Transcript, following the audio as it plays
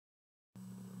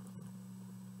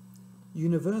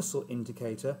Universal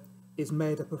indicator is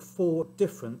made up of 4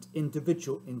 different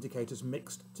individual indicators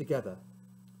mixed together: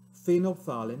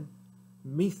 phenolphthalein,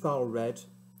 methyl red,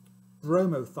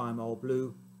 bromothymol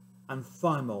blue and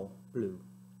thymol blue.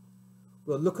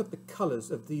 We'll look at the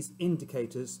colours of these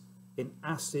indicators in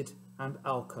acid and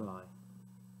alkali.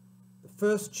 The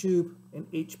first tube in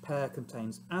each pair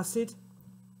contains acid,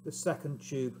 the second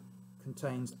tube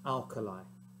contains alkali.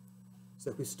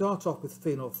 So if we start off with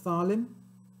phenolphthalein,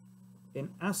 in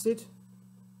acid,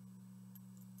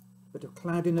 a bit of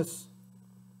cloudiness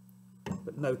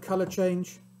but no colour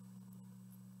change.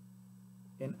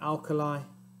 In alkali,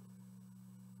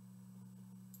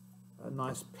 a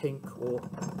nice pink or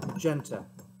magenta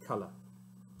colour.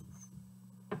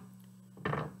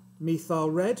 Methyl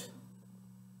red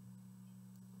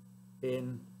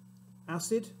in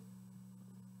acid,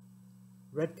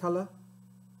 red colour.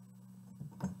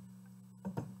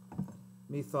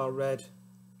 Methyl red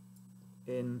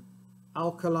in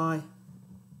alkali,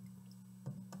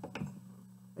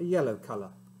 a yellow colour.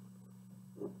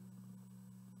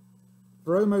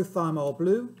 Bromothymol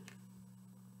blue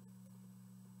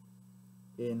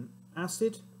in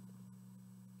acid,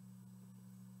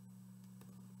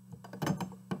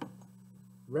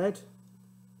 red.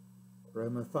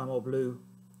 Bromothymol blue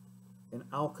in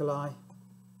alkali,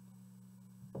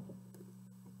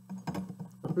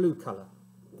 a blue colour.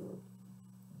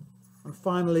 And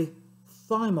finally,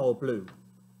 thymol blue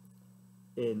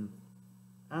in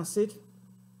acid,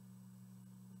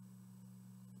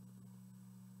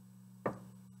 a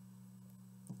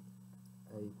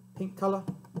pink colour.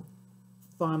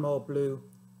 Thymol blue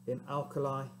in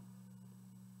alkali,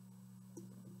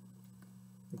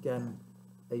 again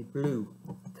a blue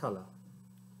colour.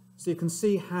 So you can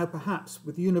see how perhaps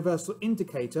with the universal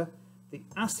indicator the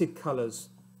acid colours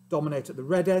dominate at the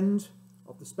red end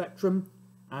of the spectrum,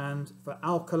 and for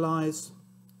alkalis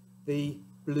the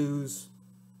blues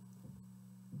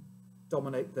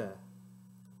dominate there.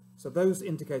 So those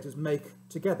indicators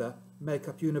together make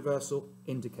up universal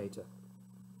indicator.